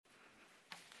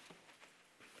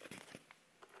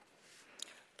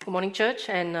Good morning, church,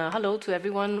 and hello to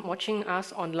everyone watching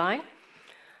us online.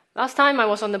 Last time I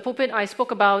was on the pulpit, I spoke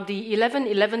about the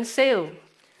 11-11 sale.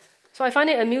 So I find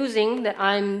it amusing that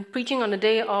I'm preaching on the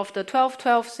day of the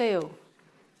 12-12 sale.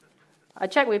 I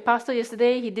checked with Pastor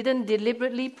yesterday. He didn't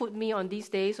deliberately put me on these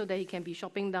days so that he can be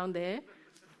shopping down there.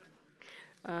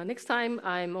 Next time,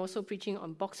 I'm also preaching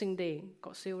on Boxing Day.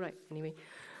 Got sale right, anyway.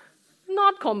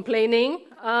 Not complaining.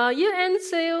 Year-end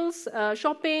sales,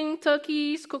 shopping,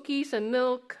 turkeys, cookies and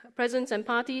milk, presents and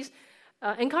parties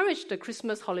encourage the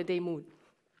Christmas holiday mood.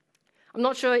 I'm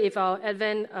not sure if our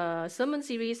Advent sermon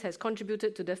series has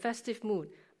contributed to the festive mood,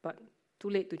 but too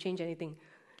late to change anything,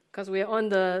 because we're on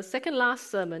the second last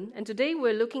sermon, and today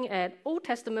we're looking at Old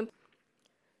Testament.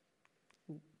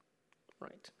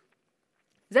 Right.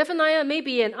 Zephaniah may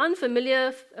be an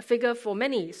unfamiliar figure for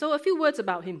many, so a few words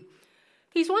about him.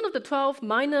 He's one of the 12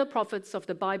 minor prophets of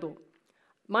the Bible.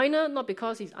 Minor not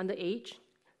because he's underage,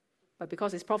 but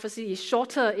because his prophecy is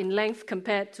shorter in length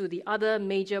compared to the other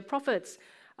major prophets.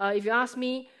 If you ask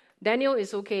me, Daniel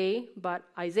is okay, but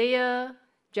Isaiah,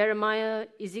 Jeremiah,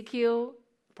 Ezekiel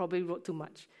probably wrote too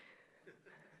much.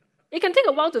 It can take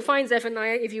a while to find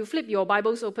Zephaniah if you flip your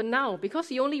Bibles open now, because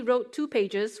he only wrote 2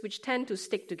 pages which tend to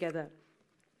stick together.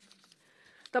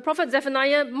 The prophet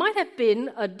Zephaniah might have been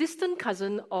a distant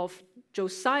cousin of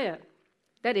Josiah.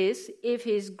 That is, if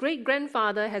his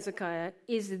great-grandfather Hezekiah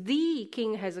is the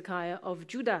King Hezekiah of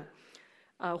Judah,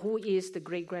 who is the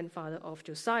great-grandfather of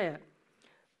Josiah.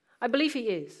 I believe he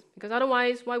is, because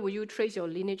otherwise, why would you trace your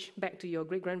lineage back to your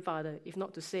great-grandfather, if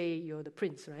not to say you're the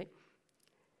prince, right?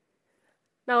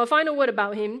 Now, a final word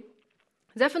about him.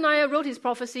 Zephaniah wrote his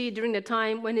prophecy during the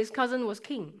time when his cousin was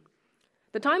king.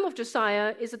 The time of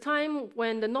Josiah is a time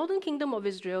when the northern kingdom of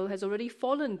Israel has already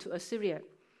fallen to Assyria.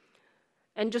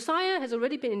 And Josiah has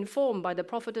already been informed by the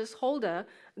prophetess Huldah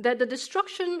that the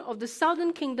destruction of the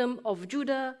southern kingdom of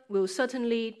Judah will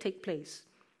certainly take place,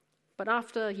 but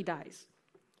after he dies.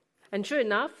 And sure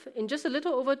enough, in just a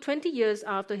little over 20 years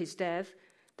after his death,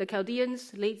 the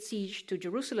Chaldeans laid siege to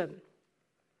Jerusalem.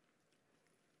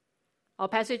 Our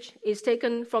passage is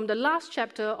taken from the last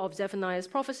chapter of Zephaniah's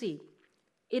prophecy.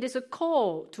 It is a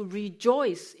call to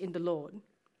rejoice in the Lord.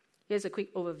 Here's a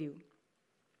quick overview.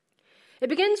 It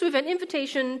begins with an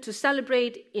invitation to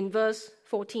celebrate in verse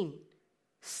 14.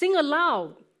 Sing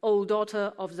aloud, O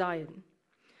daughter of Zion.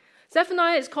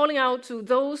 Zephaniah is calling out to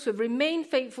those who have remained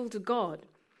faithful to God.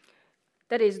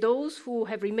 That is, those who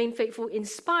have remained faithful in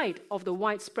spite of the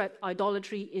widespread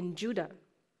idolatry in Judah.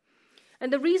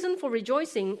 And the reason for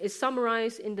rejoicing is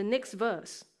summarized in the next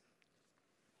verse.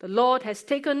 The Lord has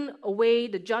taken away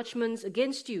the judgments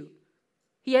against you.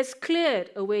 He has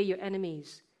cleared away your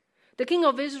enemies. The King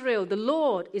of Israel, the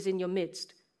Lord, is in your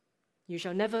midst. You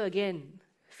shall never again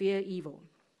fear evil.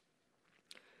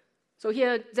 So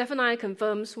here, Zephaniah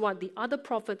confirms what the other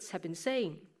prophets have been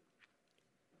saying.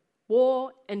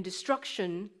 War and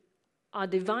destruction are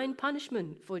divine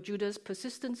punishment for Judah's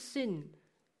persistent sin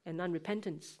and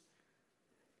unrepentance.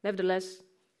 Nevertheless,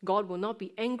 God will not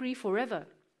be angry forever.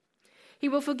 He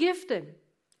will forgive them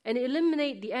and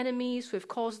eliminate the enemies who have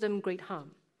caused them great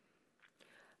harm.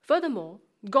 Furthermore,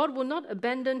 God will not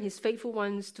abandon his faithful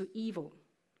ones to evil.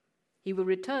 He will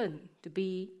return to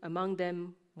be among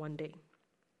them one day.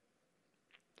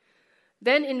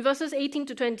 Then in verses 18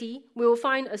 to 20, we will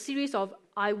find a series of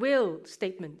I will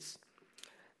statements.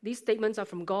 These statements are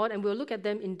from God, and we'll look at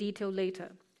them in detail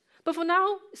later. But for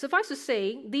now, suffice to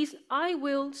say, these I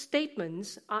will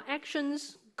statements are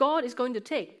actions God is going to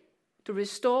take to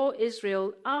restore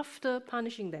Israel after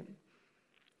punishing them.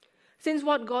 Since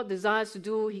what God desires to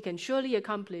do, he can surely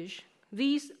accomplish,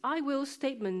 these I will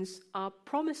statements are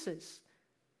promises,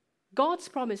 God's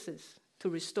promises to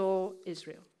restore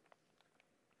Israel.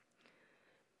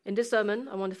 In this sermon,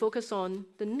 I want to focus on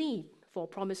the need for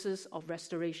promises of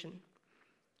restoration.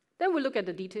 Then we'll look at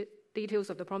the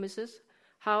details of the promises,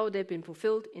 how they've been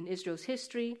fulfilled in Israel's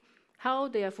history, how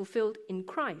they are fulfilled in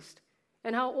Christ,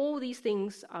 and how all these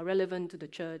things are relevant to the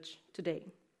church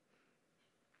today.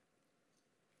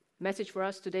 Message for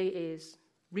us today is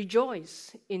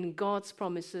rejoice in God's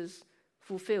promises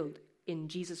fulfilled in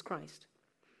Jesus Christ.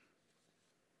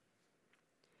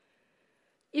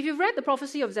 If you've read the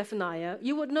prophecy of Zephaniah,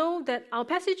 you would know that our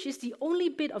passage is the only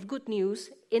bit of good news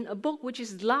in a book which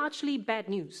is largely bad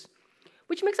news,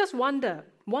 which makes us wonder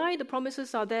why the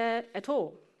promises are there at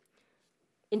all.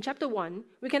 In chapter 1,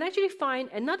 we can actually find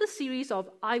another series of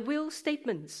I will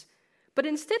statements, but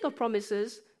instead of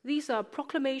promises, these are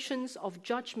proclamations of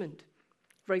judgment.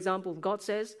 For example, God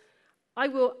says, I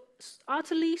will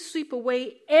utterly sweep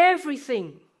away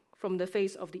everything from the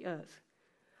face of the earth.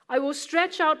 I will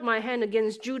stretch out my hand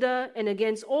against Judah and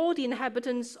against all the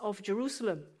inhabitants of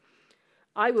Jerusalem.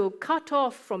 I will cut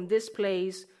off from this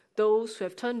place those who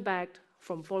have turned back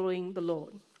from following the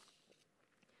Lord.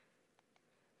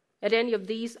 At any of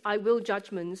these I will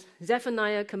judgments,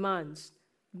 Zephaniah commands,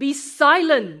 be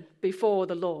silent before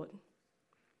the Lord.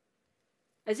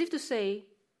 As if to say,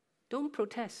 don't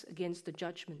protest against the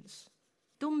judgments.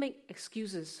 Don't make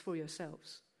excuses for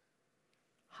yourselves.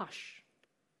 Hush.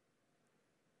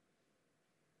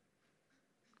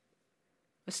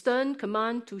 A stern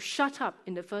command to shut up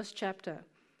in the first chapter,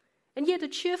 and yet a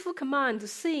cheerful command to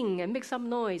sing and make some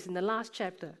noise in the last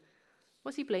chapter.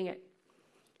 What's he playing at?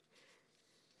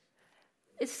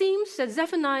 It seems that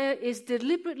Zephaniah is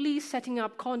deliberately setting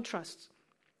up contrasts.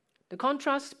 The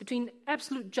contrast between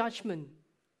absolute judgment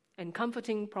and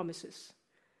comforting promises.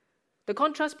 The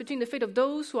contrast between the fate of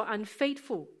those who are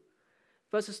unfaithful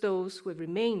versus those who have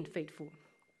remained faithful.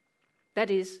 That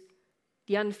is,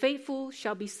 the unfaithful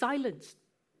shall be silenced,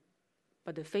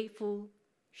 but the faithful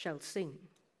shall sing.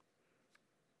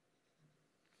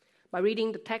 By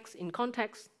reading the text in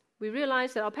context, we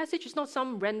realize that our passage is not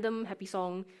some random happy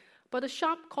song, but a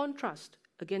sharp contrast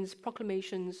against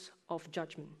proclamations of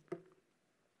judgment.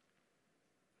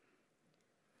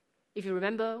 If you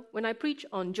remember, when I preached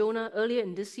on Jonah earlier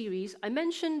in this series, I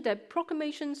mentioned that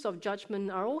proclamations of judgment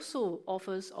are also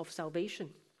offers of salvation.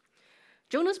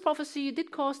 Jonah's prophecy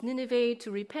did cause Nineveh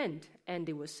to repent, and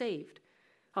they were saved.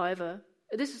 However,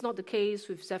 this is not the case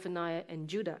with Zephaniah and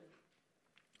Judah.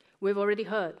 We've already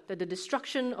heard that the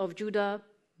destruction of Judah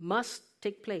must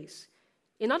take place.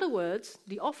 In other words,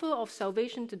 the offer of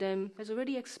salvation to them has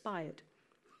already expired.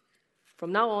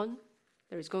 From now on,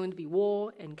 there is going to be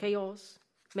war and chaos.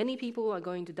 Many people are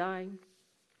going to die.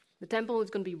 The temple is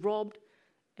going to be robbed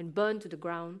and burned to the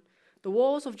ground. The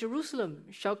walls of Jerusalem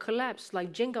shall collapse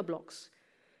like Jenga blocks.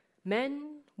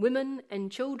 Men, women, and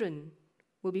children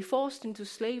will be forced into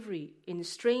slavery in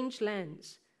strange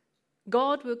lands.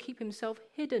 God will keep himself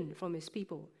hidden from his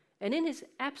people, and in his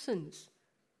absence,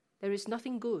 there is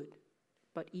nothing good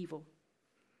but evil.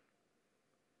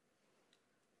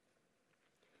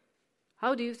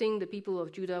 How do you think the people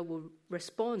of Judah will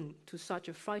respond to such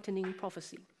a frightening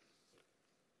prophecy?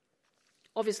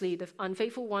 Obviously, the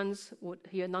unfaithful ones would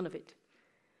hear none of it.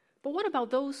 But what about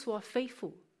those who are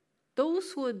faithful?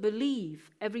 Those who would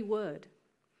believe every word?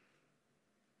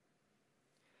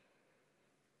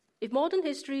 If modern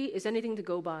history is anything to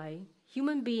go by,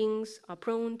 human beings are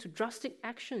prone to drastic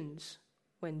actions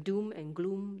when doom and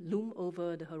gloom loom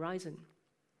over the horizon.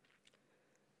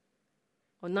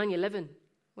 On 9/11,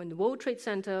 when the World Trade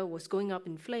Center was going up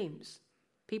in flames,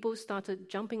 people started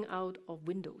jumping out of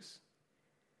windows.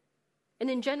 And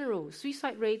in general,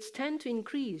 suicide rates tend to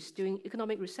increase during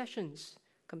economic recessions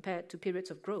compared to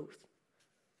periods of growth.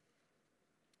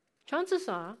 Chances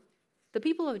are, the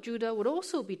people of Judah would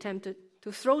also be tempted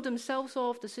to throw themselves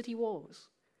off the city walls,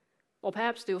 or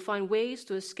perhaps they will find ways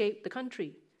to escape the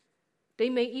country. They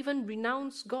may even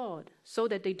renounce God so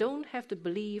that they don't have to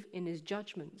believe in his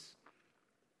judgments.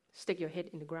 Stick your head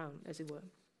in the ground, as it were.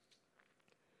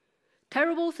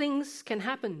 Terrible things can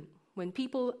happen when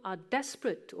people are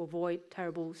desperate to avoid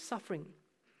terrible suffering.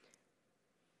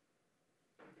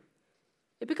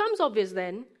 It becomes obvious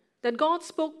then that God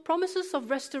spoke promises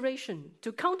of restoration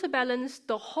to counterbalance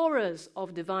the horrors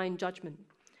of divine judgment.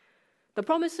 The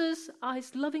promises are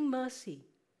his loving mercy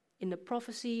in a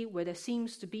prophecy where there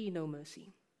seems to be no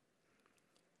mercy.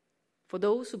 For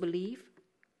those who believe,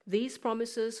 these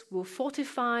promises will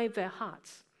fortify their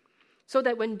hearts so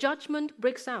that when judgment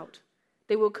breaks out,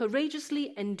 they will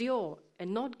courageously endure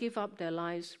and not give up their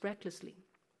lives recklessly.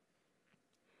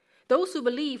 Those who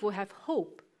believe will have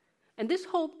hope, and this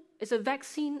hope is a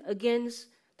vaccine against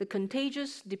the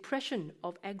contagious depression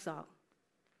of exile.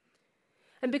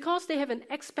 And because they have an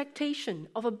expectation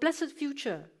of a blessed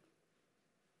future,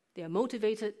 they are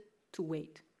motivated to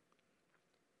wait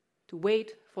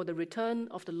for the return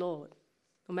of the Lord,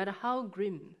 no matter how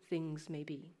grim things may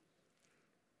be.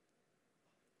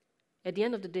 At the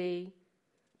end of the day,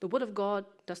 the word of God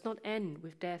does not end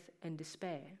with death and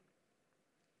despair.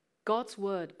 God's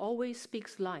word always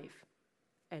speaks life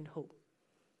and hope.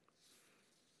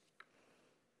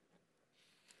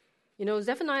 You know,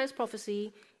 Zephaniah's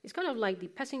prophecy is kind of like the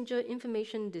passenger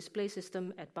information display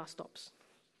system at bus stops.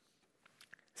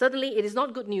 Certainly, it is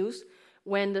not good news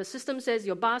when the system says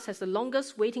your bus has the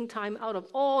longest waiting time out of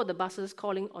all the buses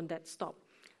calling on that stop.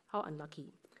 How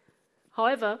unlucky.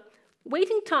 However,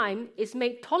 waiting time is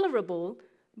made tolerable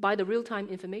by the real-time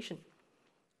information.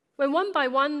 When one by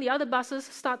one the other buses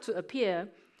start to appear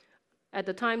at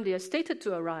the time they are stated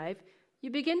to arrive,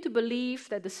 you begin to believe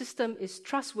that the system is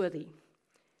trustworthy.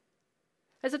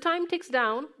 As the time ticks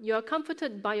down, you are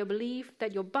comforted by your belief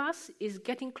that your bus is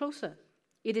getting closer.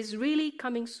 It is really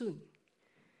coming soon.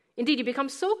 Indeed, you become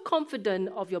so confident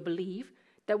of your belief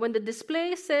that when the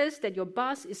display says that your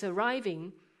bus is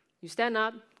arriving, you stand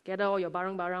up, gather all your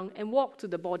barang-barang, and walk to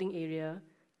the boarding area,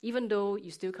 even though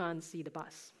you still can't see the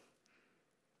bus.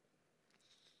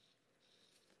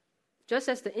 Just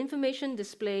as the information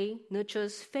display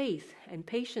nurtures faith and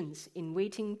patience in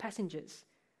waiting passengers,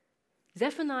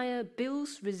 Zephaniah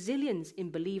builds resilience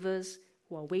in believers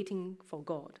who are waiting for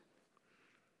God.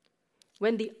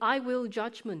 When the I will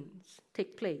judgments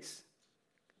take place,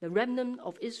 the remnant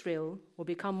of Israel will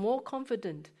become more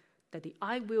confident that the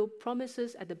I will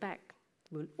promises at the back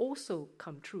will also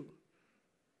come true.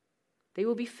 They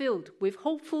will be filled with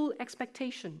hopeful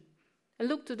expectation and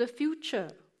look to the future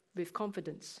with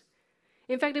confidence.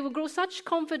 In fact, they will grow such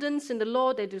confidence in the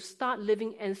Lord that they will start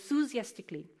living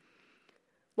enthusiastically.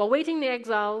 While waiting in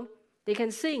exile, they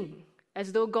can sing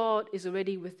as though God is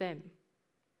already with them.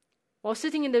 While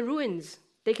sitting in the ruins,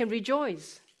 they can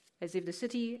rejoice as if the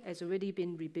city has already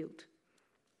been rebuilt.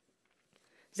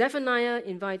 Zephaniah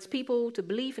invites people to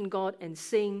believe in God and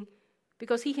sing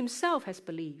because he himself has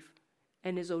believed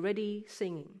and is already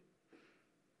singing.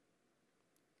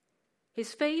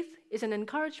 His faith is an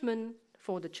encouragement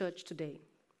for the church today.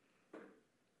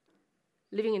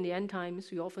 Living in the end times,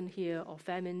 we often hear of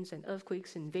famines and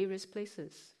earthquakes in various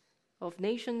places, of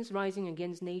nations rising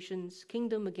against nations,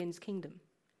 kingdom against kingdom.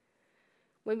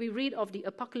 When we read of the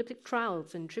apocalyptic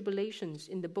trials and tribulations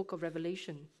in the book of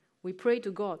Revelation, we pray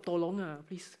to God, "Tolong,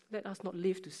 please let us not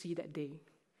live to see that day."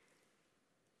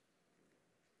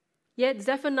 Yet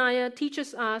Zephaniah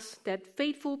teaches us that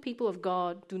faithful people of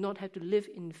God do not have to live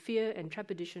in fear and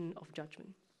trepidation of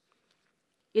judgment.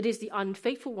 It is the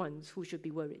unfaithful ones who should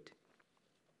be worried.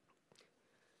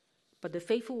 But the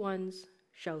faithful ones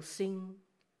shall sing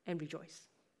and rejoice.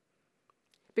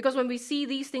 Because when we see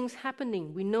these things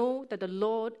happening, we know that the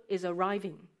Lord is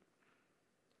arriving.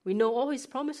 We know all his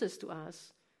promises to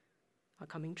us are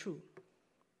coming true.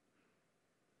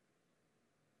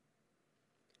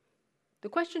 The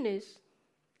question is,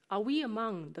 are we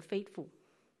among the faithful?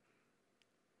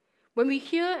 When we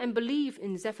hear and believe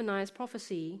in Zephaniah's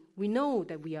prophecy, we know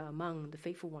that we are among the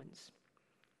faithful ones.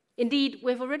 Indeed,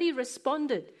 we have already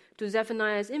responded to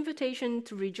Zephaniah's invitation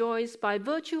to rejoice by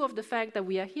virtue of the fact that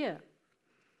we are here.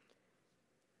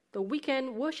 The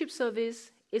weekend worship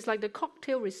service is like the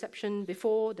cocktail reception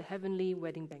before the heavenly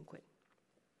wedding banquet.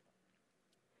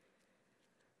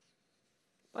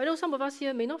 I know some of us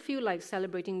here may not feel like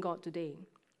celebrating God today.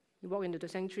 You walk into the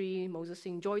sanctuary, Moses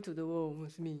sing, "Joy to the world,"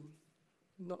 it's me.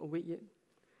 I'm not awake yet.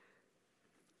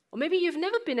 Or maybe you've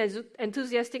never been as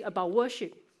enthusiastic about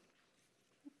worship.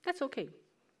 That's okay.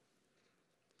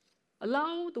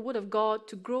 Allow the Word of God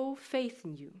to grow faith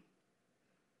in you.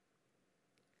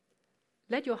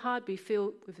 Let your heart be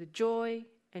filled with the joy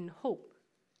and hope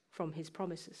from his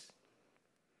promises.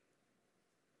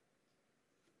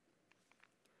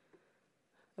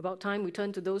 About time we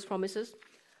turn to those promises.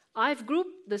 I've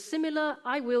grouped the similar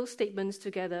I will statements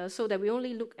together so that we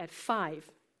only look at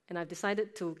 5. And I've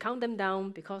decided to count them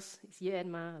down because it's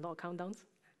year-end, a lot of countdowns.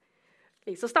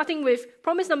 Okay, so starting with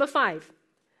promise number 5.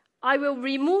 I will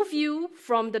remove you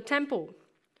from the temple.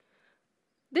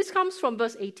 This comes from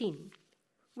verse 18.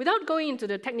 Without going into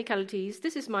the technicalities,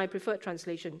 this is my preferred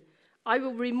translation. I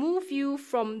will remove you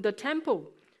from the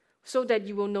temple so that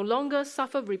you will no longer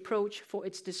suffer reproach for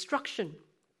its destruction.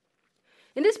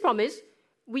 In this promise,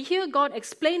 we hear God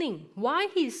explaining why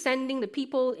he is sending the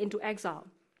people into exile.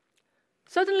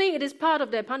 Certainly, it is part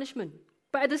of their punishment.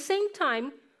 But at the same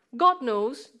time, God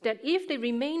knows that if they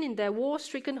remain in their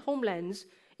war-stricken homelands,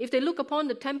 if they look upon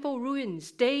the temple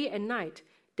ruins day and night,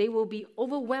 they will be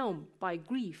overwhelmed by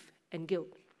grief and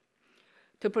guilt.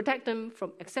 To protect them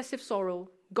from excessive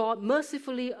sorrow, God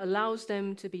mercifully allows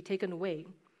them to be taken away.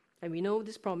 And we know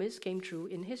this promise came true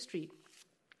in history.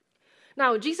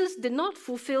 Now, Jesus did not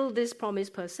fulfill this promise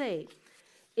per se.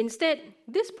 Instead,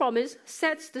 this promise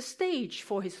sets the stage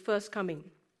for his first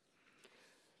coming.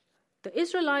 The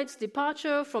Israelites'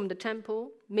 departure from the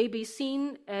temple may be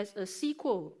seen as a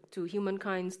sequel to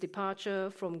humankind's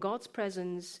departure from God's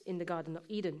presence in the Garden of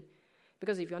Eden.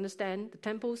 Because if you understand, the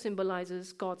temple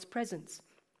symbolizes God's presence.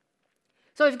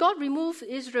 So if God removed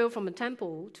Israel from the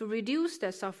temple to reduce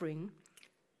their suffering,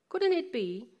 couldn't it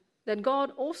be that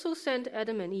God also sent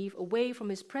Adam and Eve away from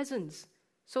his presence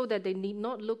so that they need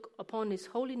not look upon his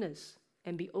holiness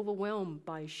and be overwhelmed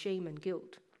by shame and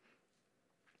guilt?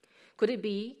 Could it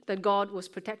be that God was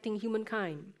protecting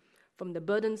humankind from the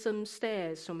burdensome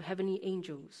stares from heavenly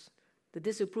angels, the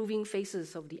disapproving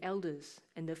faces of the elders,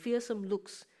 and the fearsome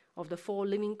looks of the 4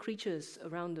 living creatures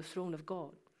around the throne of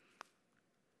God?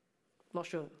 Not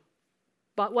sure.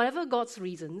 But whatever God's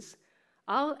reasons,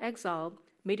 our exile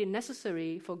made it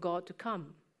necessary for God to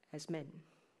come as men.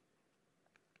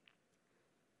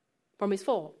 Promise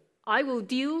 4, I will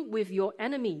deal with your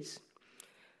enemies.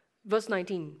 Verse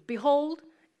 19, behold,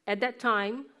 at that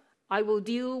time I will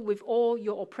deal with all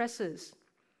your oppressors.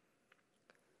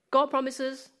 God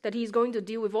promises that he is going to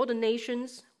deal with all the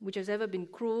nations which has ever been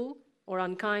cruel or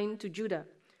unkind to Judah.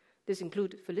 This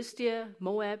includes Philistia,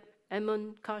 Moab,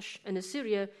 Ammon, Cush, and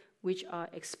Assyria, which are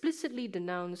explicitly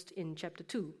denounced in chapter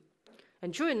 2.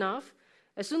 And sure enough,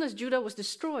 as soon as Judah was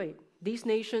destroyed, these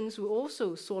nations were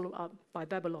also swallowed up by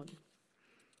Babylon.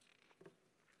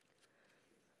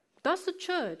 Does the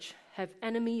church have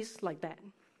enemies like that?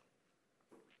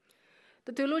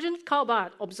 The theologian Karl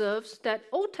Barth observes that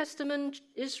Old Testament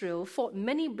Israel fought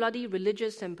many bloody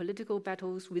religious and political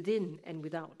battles within and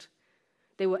without.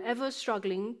 They were ever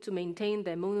struggling to maintain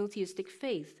their monotheistic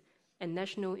faith and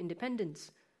national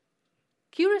independence.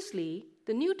 Curiously,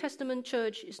 the New Testament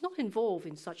church is not involved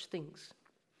in such things.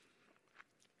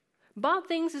 Barth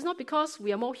thinks it's not because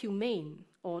we are more humane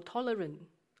or tolerant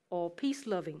or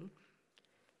peace-loving.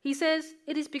 He says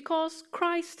it is because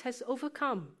Christ has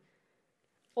overcome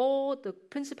all the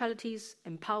principalities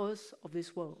and powers of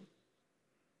this world.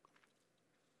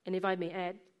 And if I may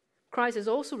add, Christ has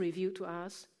also revealed to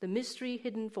us the mystery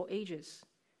hidden for ages.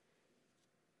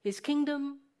 His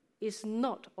kingdom is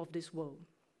not of this world.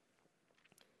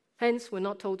 Hence, we're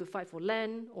not told to fight for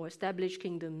land or establish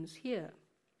kingdoms here.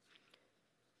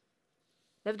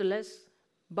 Nevertheless,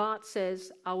 Barth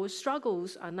says our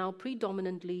struggles are now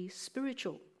predominantly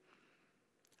spiritual.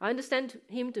 I understand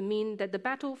him to mean that the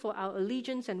battle for our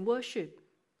allegiance and worship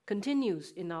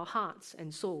continues in our hearts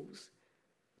and souls.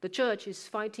 The church is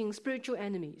fighting spiritual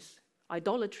enemies,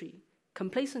 idolatry,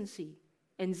 complacency,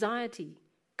 anxiety,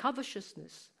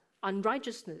 covetousness,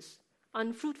 unrighteousness,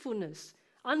 unfruitfulness,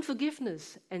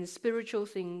 unforgiveness, and spiritual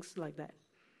things like that.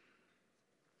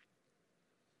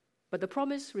 But the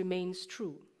promise remains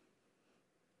true.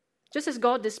 Just as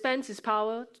God dispensed his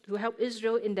power to help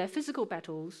Israel in their physical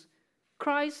battles,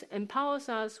 Christ empowers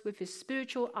us with his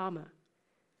spiritual armor: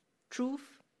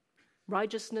 truth,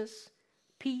 righteousness,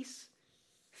 peace,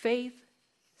 faith,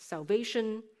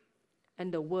 salvation,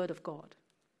 and the word of God.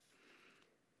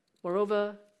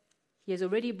 Moreover, he has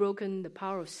already broken the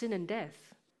power of sin and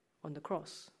death on the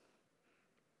cross.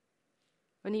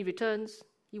 When he returns,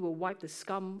 he will wipe the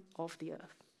scum off the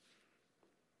earth.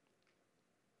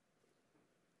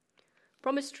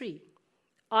 Promise 3,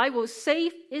 I will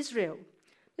save Israel.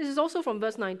 This is also from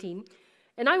verse 19.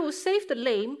 And I will save the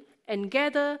lame and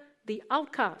gather the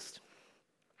outcast.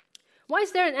 Why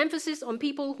is there an emphasis on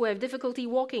people who have difficulty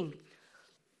walking?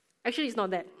 Actually, it's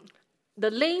not that. The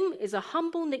lame is a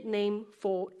humble nickname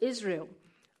for Israel.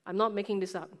 I'm not making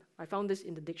this up. I found this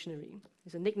in the dictionary.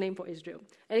 It's a nickname for Israel.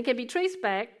 And it can be traced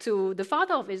back to the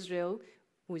father of Israel,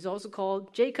 who is also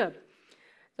called Jacob.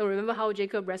 So remember how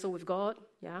Jacob wrestled with God?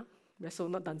 Yeah?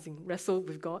 Wrestled, not dancing. Wrestled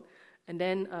with God. And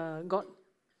then God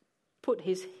put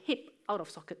his hip out of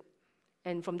socket.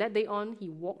 And from that day on, he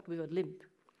walked with a limp.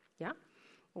 Yeah?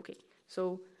 Okay.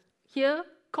 So here,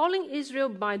 calling Israel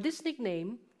by this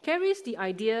nickname carries the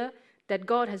idea that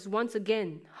God has once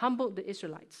again humbled the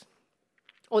Israelites,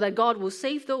 or that God will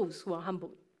save those who are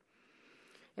humbled.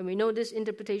 And we know this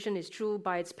interpretation is true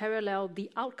by its parallel,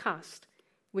 the outcast,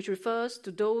 which refers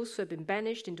to those who have been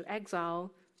banished into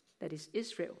exile, that is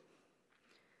Israel.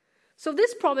 So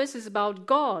this promise is about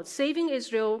God saving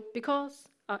Israel because,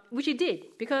 which he did,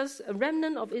 because a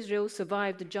remnant of Israel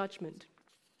survived the judgment.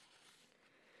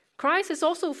 Christ has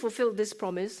also fulfilled this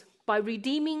promise by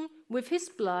redeeming with his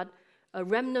blood a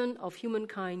remnant of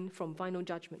humankind from final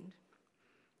judgment.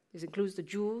 This includes the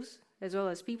Jews, as well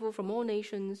as people from all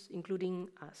nations, including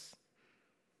us.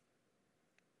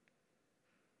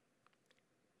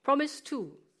 Promise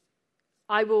 2,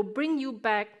 I will bring you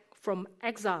back from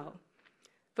exile.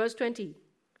 Verse 20,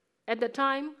 at the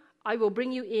time I will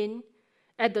bring you in,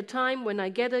 at the time when I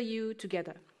gather you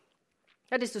together.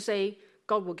 That is to say,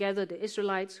 God will gather the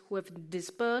Israelites who have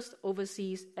dispersed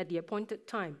overseas at the appointed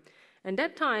time. And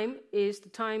that time is the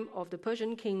time of the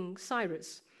Persian king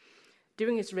Cyrus.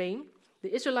 During his reign,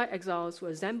 the Israelite exiles were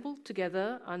assembled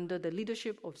together under the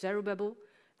leadership of Zerubbabel,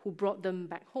 who brought them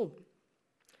back home.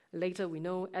 Later, we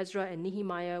know Ezra and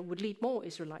Nehemiah would lead more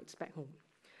Israelites back home.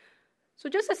 So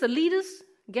just as the leaders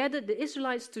gathered the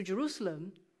Israelites to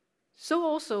Jerusalem, so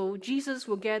also Jesus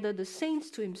will gather the saints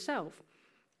to himself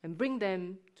and bring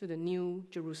them to the new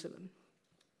Jerusalem.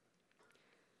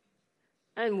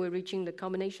 And we're reaching the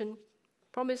culmination.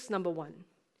 Promise number 1.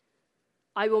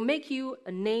 I will make you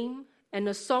a name and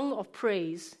a song of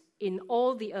praise in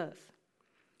all the earth.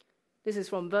 This is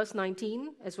from verse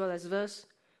 19 as well as verse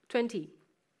 20.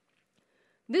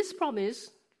 This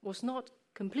promise was not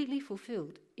completely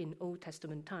fulfilled in Old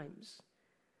Testament times.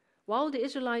 While the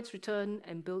Israelites returned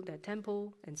and built their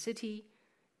temple and city,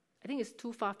 I think it's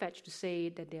too far-fetched to say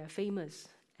that they are famous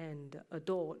and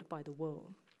adored by the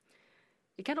world.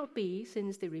 It cannot be,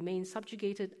 since they remained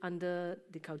subjugated under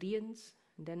the Chaldeans,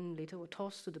 and then later were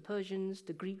tossed to the Persians,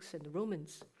 the Greeks, and the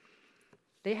Romans.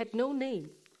 They had no name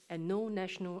and no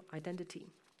national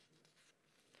identity.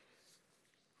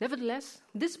 Nevertheless,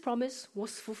 this promise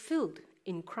was fulfilled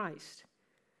in Christ.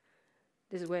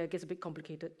 This is where it gets a bit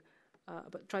complicated,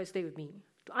 but try to stay with me.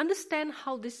 To understand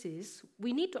how this is,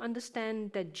 we need to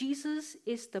understand that Jesus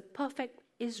is the perfect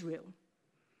Israel.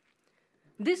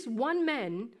 This one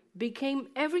man became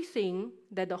everything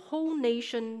that the whole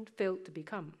nation failed to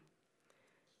become.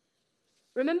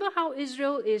 Remember how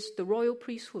Israel is the royal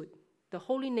priesthood, the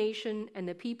holy nation, and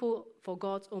the people for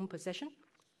God's own possession?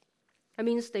 That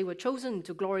means they were chosen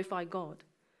to glorify God.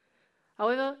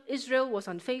 However, Israel was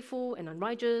unfaithful and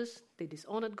unrighteous. They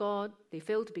dishonored God. They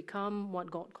failed to become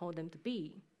what God called them to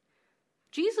be.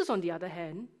 Jesus, on the other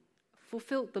hand,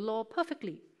 fulfilled the law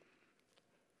perfectly.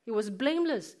 He was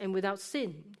blameless and without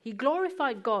sin. He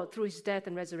glorified God through his death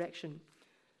and resurrection.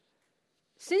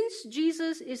 Since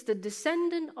Jesus is the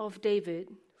descendant of David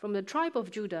from the tribe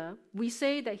of Judah, we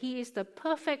say that he is the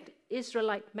perfect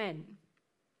Israelite man,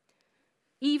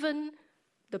 even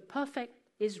the perfect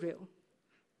Israel.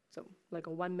 So, like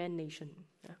a one-man nation.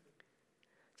 Yeah.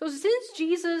 So, since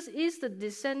Jesus is the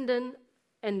descendant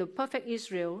and the perfect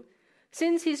Israel,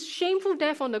 since his shameful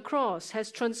death on the cross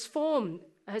has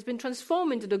been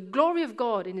transformed into the glory of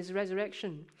God in his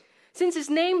resurrection, since his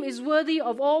name is worthy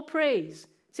of all praise,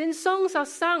 since songs are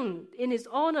sung in his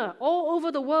honor all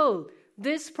over the world,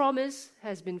 this promise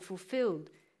has been fulfilled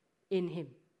in him.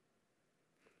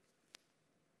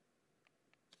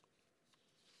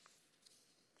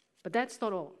 But that's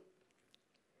not all.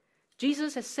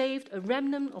 Jesus has saved a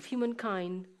remnant of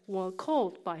humankind who are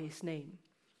called by his name,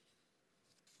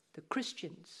 the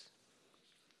Christians.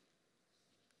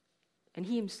 And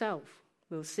he himself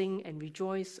will sing and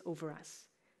rejoice over us,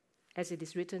 as it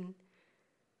is written,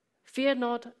 "Fear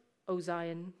not, O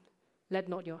Zion, let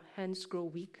not your hands grow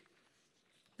weak.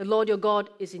 The Lord your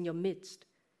God is in your midst,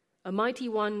 a mighty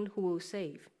one who will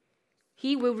save.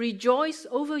 He will rejoice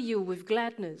over you with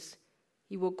gladness.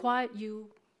 He will quiet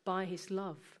you by his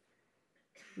love.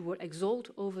 He will exult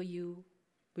over you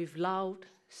with loud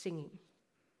singing."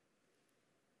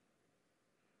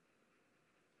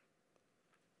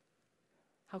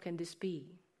 How can this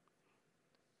be,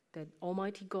 that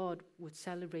Almighty God would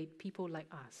celebrate people like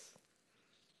us?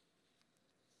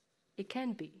 It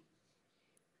can be,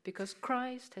 because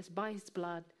Christ has by his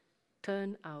blood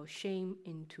turned our shame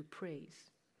into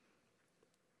praise.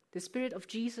 The Spirit of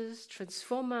Jesus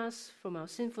transformed us from our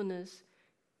sinfulness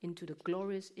into the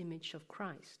glorious image of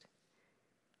Christ.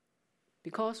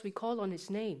 Because we call on his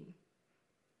name,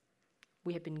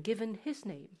 we have been given his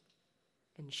name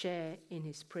and share in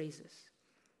his praises.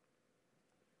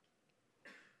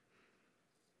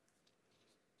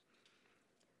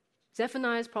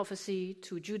 Zephaniah's prophecy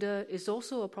to Judah is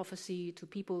also a prophecy to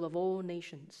people of all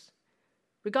nations.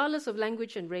 Regardless of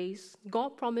language and race,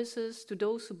 God promises to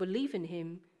those who believe in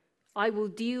him, "I will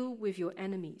deal with your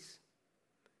enemies.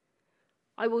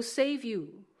 I will save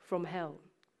you from hell.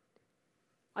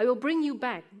 I will bring you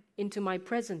back into my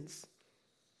presence.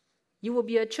 You will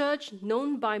be a church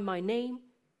known by my name,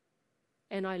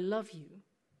 and I love you."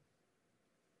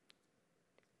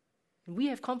 And we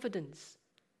have confidence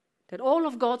that all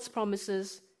of God's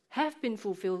promises have been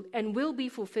fulfilled and will be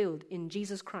fulfilled in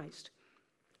Jesus Christ.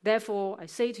 Therefore, I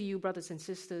say to you, brothers and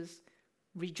sisters,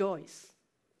 rejoice.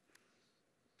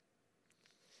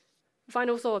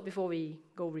 Final thought before we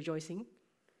go rejoicing.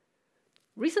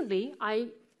 Recently,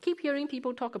 I keep hearing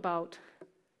people talk about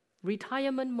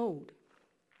retirement mode.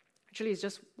 Actually, it's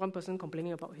just one person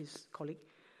complaining about his colleague.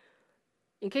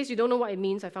 In case you don't know what it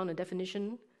means, I found a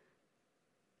definition.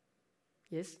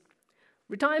 Yes.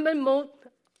 Retirement mode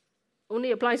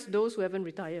only applies to those who haven't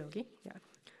retired, okay? Yeah.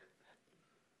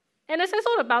 And as I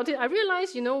thought about it, I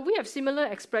realized, we have similar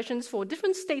expressions for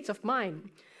different states of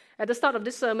mind. At the start of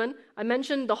this sermon, I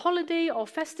mentioned the holiday or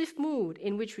festive mood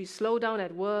in which we slow down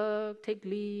at work, take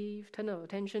leave, turn our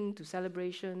attention to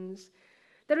celebrations.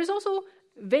 There is also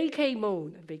vacation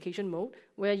mode,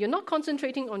 where you're not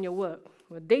concentrating on your work,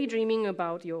 or daydreaming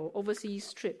about your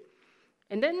overseas trip.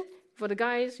 And then, for the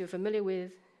guys you're familiar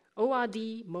with,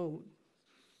 ORD mode.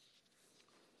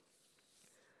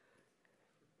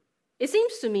 It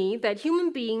seems to me that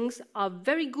human beings are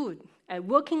very good at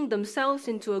working themselves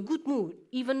into a good mood,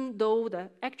 even though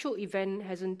the actual event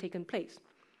hasn't taken place.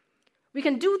 We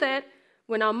can do that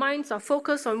when our minds are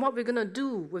focused on what we're going to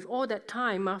do with all that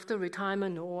time after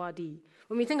retirement or ORD.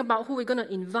 When we think about who we're going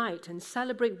to invite and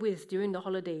celebrate with during the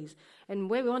holidays, and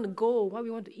where we want to go, what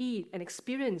we want to eat and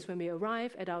experience when we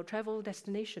arrive at our travel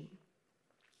destination.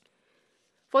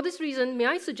 For this reason, may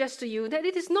I suggest to you that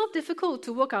it is not difficult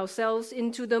to work ourselves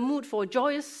into the mood for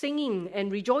joyous singing and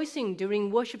rejoicing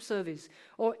during worship service,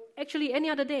 or actually any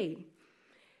other day.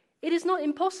 It is not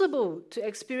impossible to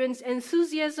experience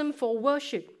enthusiasm for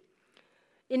worship.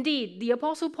 Indeed, the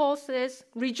Apostle Paul says,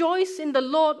 "Rejoice in the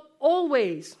Lord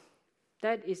always."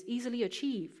 That is easily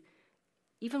achieved,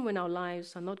 even when our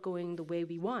lives are not going the way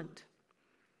we want.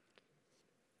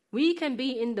 We can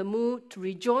be in the mood to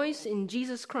rejoice in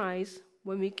Jesus Christ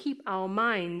when we keep our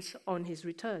minds on his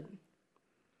return,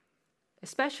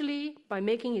 especially by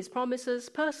making his promises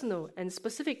personal and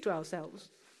specific to ourselves.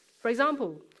 For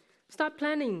example, start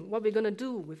planning what we're going to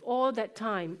do with all that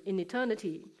time in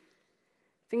eternity.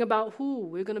 Think about who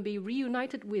we're going to be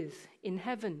reunited with in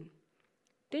heaven.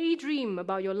 Daydream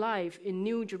about your life in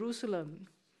New Jerusalem.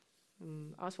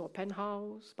 Ask for a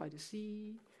penthouse by the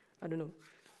sea. I don't know.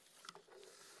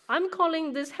 I'm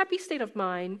calling this happy state of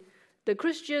mind the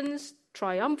Christian's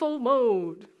triumphal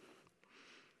mode.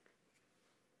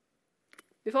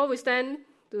 Before we stand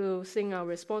to sing our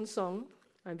response song,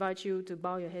 I invite you to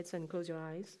bow your heads and close your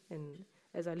eyes, and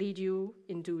as I lead you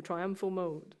into triumphal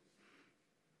mode.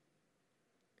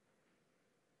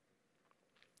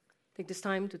 Take this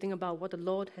time to think about what the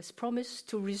Lord has promised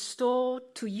to restore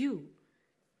to you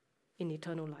in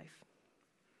eternal life.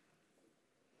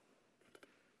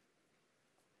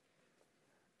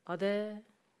 Are there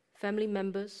family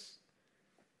members,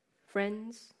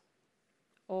 friends,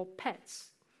 or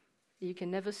pets that you can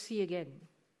never see again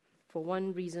for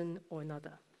one reason or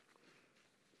another?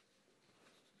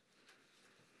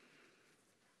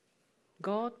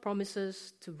 God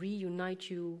promises to reunite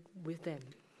you with them.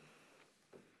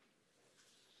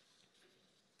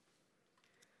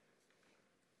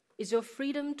 Is your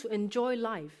freedom to enjoy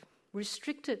life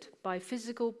restricted by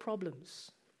physical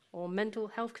problems or mental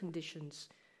health conditions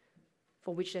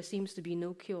for which there seems to be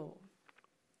no cure?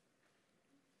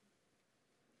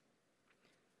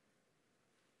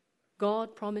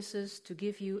 God promises to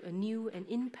give you a new and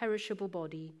imperishable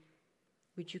body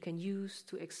which you can use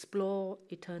to explore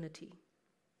eternity.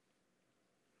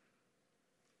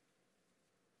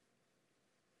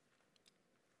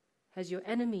 Has your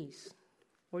enemies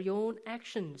or your own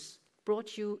actions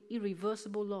brought you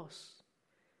irreversible loss,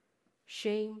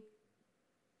 shame,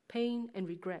 pain, and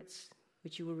regrets,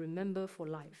 which you will remember for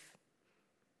life?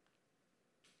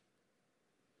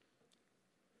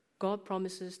 God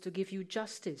promises to give you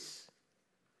justice,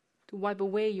 to wipe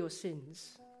away your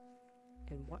sins,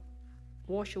 and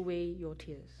wash away your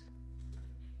tears.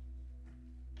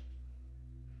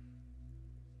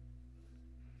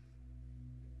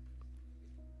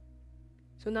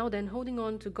 So now then, holding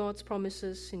on to God's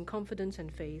promises in confidence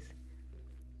and faith,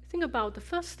 think about the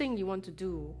first thing you want to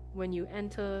do when you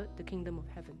enter the kingdom of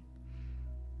heaven.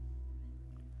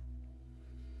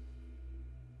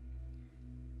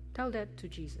 Tell that to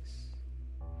Jesus.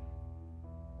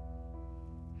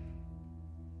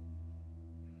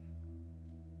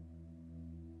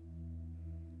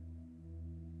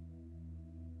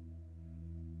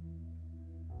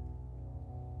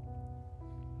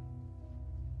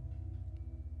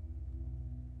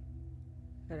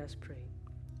 Let us pray.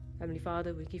 Heavenly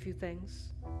Father, we give you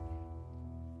thanks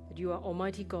that you are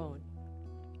Almighty God.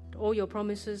 That all your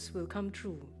promises will come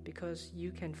true because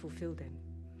you can fulfill them.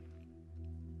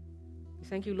 We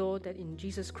thank you, Lord, that in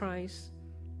Jesus Christ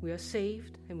we are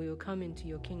saved and we will come into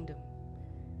your kingdom.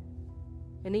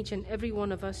 And each and every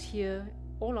one of us here,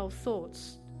 all our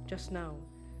thoughts just now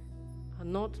are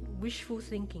not wishful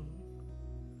thinking.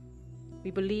 We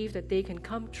believe that they can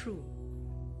come true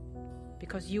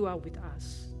because you are with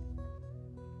us.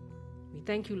 We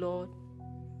thank you, Lord,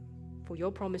 for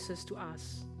your promises to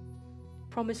us,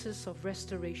 promises of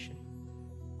restoration,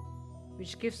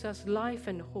 which gives us life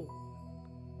and hope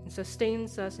and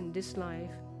sustains us in this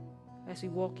life as we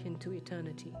walk into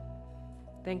eternity.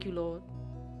 Thank you, Lord.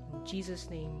 In Jesus'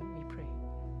 name we pray.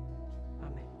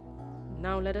 Amen.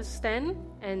 Now let us stand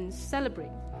and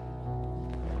celebrate.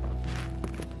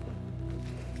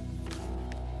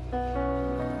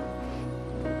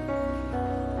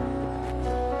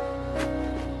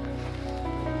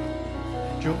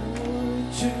 Joy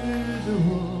to the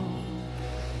world,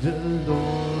 the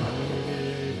Lord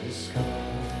is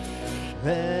come.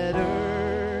 Let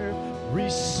earth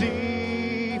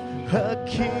receive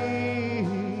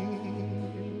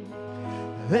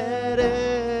Let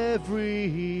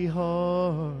every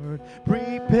heart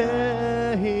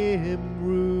prepare him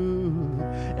room,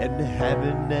 and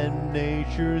heaven and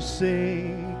nature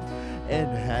sing,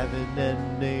 and heaven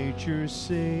and nature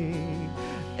sing,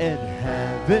 and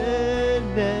heaven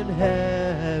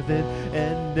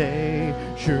and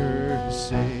nature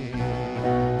sing.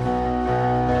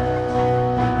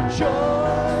 Joy,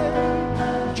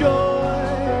 joy,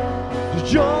 the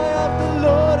joy of the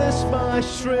Lord is my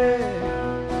strength.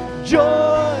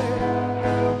 Joy,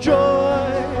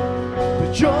 joy,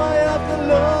 the joy of the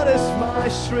Lord is my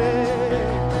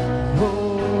strength.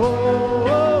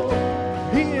 Oh,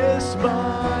 he is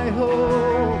my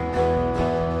hope.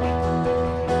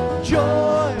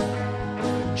 Joy,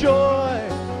 joy,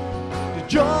 the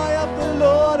joy of the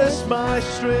Lord is my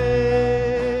strength.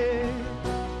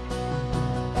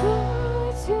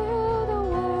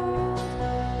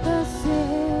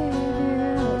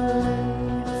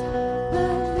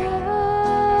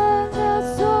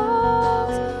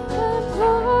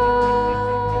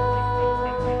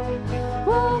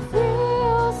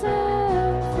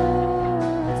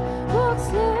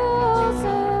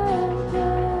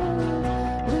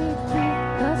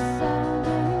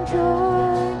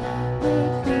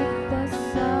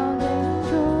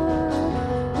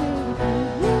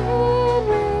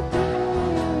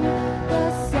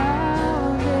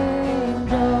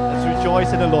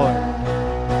 Rejoice in the Lord.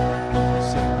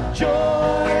 Sing,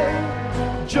 joy,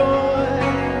 joy,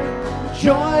 the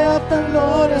joy of the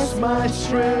Lord is my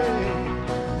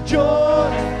strength.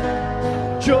 Joy,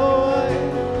 joy,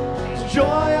 the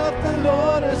joy of the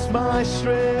Lord is my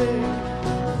strength.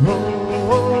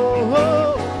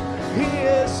 Oh, he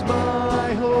is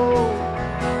my hope.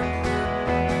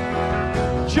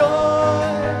 Joy,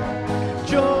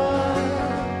 joy,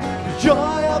 the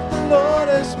joy of the Lord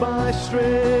is my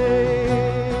strength.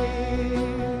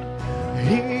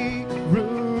 He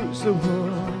rules the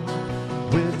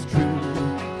world with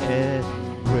truth and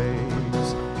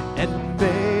grace, and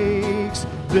makes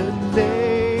the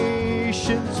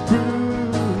nations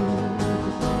prove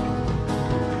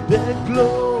that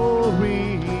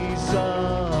glories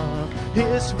of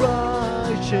his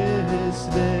righteousness,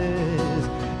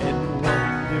 and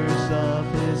wonders of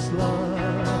his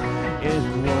love, and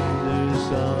wonders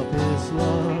of his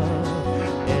love,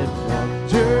 and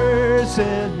wonders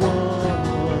and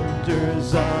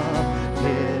wonders of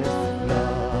his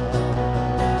love.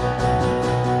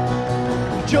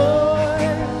 Joy,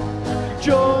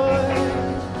 joy,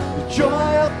 the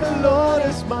joy of the Lord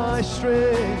is my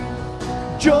strength.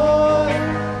 Joy,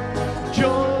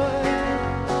 joy,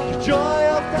 the joy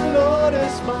of the Lord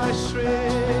is my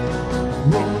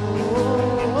strength.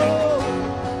 Oh,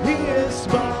 he is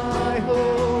my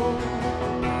hope.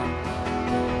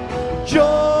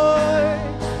 Joy,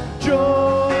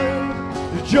 joy,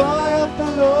 the joy of the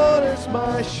Lord is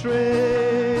my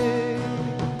strength.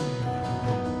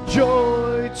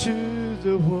 Joy to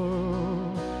the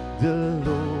world, the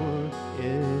Lord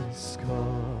is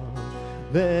come.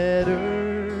 Let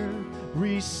earth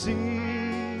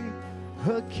receive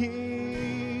her King.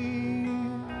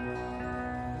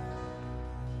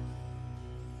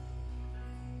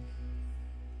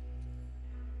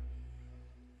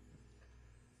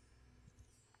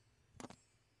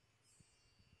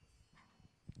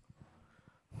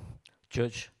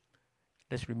 Church,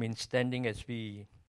 let's remain standing as we